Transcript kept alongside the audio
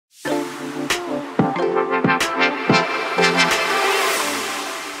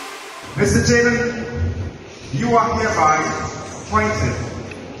Mr. Jayden, you are hereby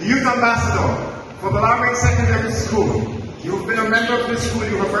appointed the Youth Ambassador for the Romaine Secondary School. You've been a member of this school,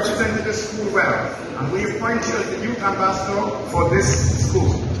 you have represented this school well, and we appoint you as the Youth Ambassador for this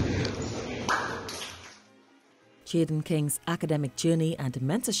school. Jayden King's academic journey and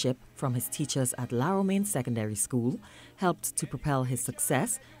mentorship from his teachers at Romaine Secondary School helped to propel his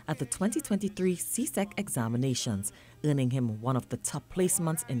success at the 2023 CSEC examinations, earning him one of the top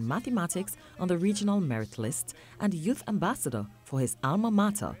placements in mathematics on the regional merit list and Youth Ambassador for his alma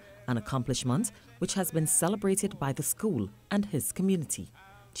mater, an accomplishment which has been celebrated by the school and his community.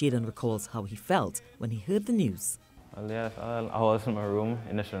 Jayden recalls how he felt when he heard the news. Well, yes, I was in my room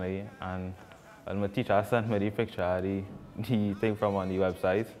initially, and my teacher sent me the picture, the thing from on the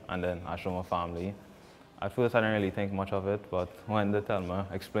website, and then I showed my family. At first I didn't really think much of it, but when they tell me,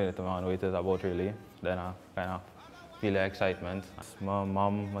 explain it to me on what it is about really, then I kind of feel the excitement. My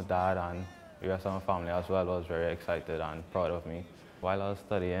mom, my dad, and the rest of my family as well was very excited and proud of me. While I was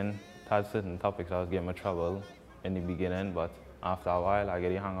studying, I had certain topics I was giving me trouble in the beginning, but after a while I get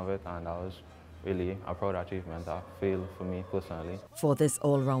the hang of it, and that was really a proud achievement, I feel, for me personally. For this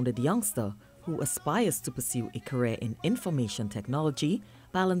all-rounded youngster who aspires to pursue a career in information technology,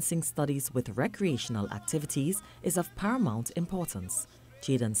 balancing studies with recreational activities is of paramount importance.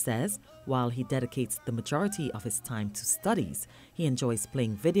 Jayden says while he dedicates the majority of his time to studies, he enjoys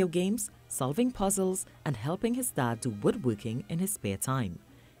playing video games, solving puzzles, and helping his dad do woodworking in his spare time.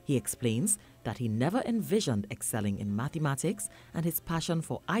 He explains that he never envisioned excelling in mathematics, and his passion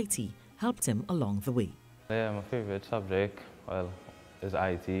for IT helped him along the way. Yeah, my favorite subject, well, is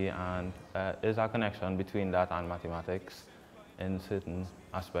IT, and is a connection between that and mathematics in certain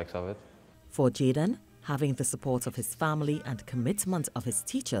aspects of it. For Jayden, having the support of his family and commitment of his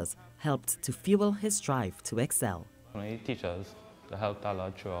teachers helped to fuel his drive to excel. My teachers, they helped a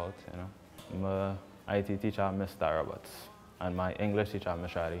lot throughout, you know. My IT teacher, Mr. Roberts, and my English teacher,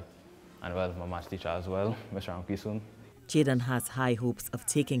 Ms. Shari, and well, my maths teacher as well, Mr. Ramkisun. Jayden has high hopes of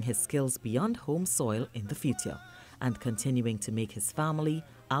taking his skills beyond home soil in the future and continuing to make his family,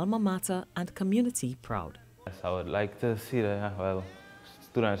 alma mater, and community proud. Yes, I would like to see the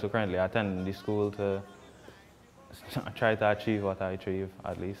students who currently attend the school to try to achieve what I achieve,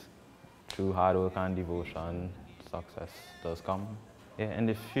 at least. Through hard work and devotion, success does come. Yeah, in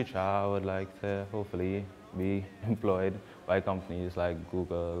the future, I would like to hopefully be employed by companies like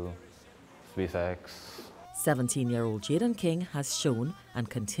Google, SpaceX. 17-year-old Jayden King has shown and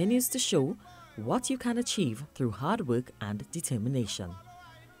continues to show what you can achieve through hard work and determination.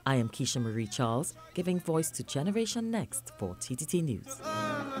 I am Keisha Marie Charles, giving voice to Generation Next for TTT News.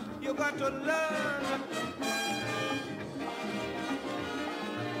 You got to learn.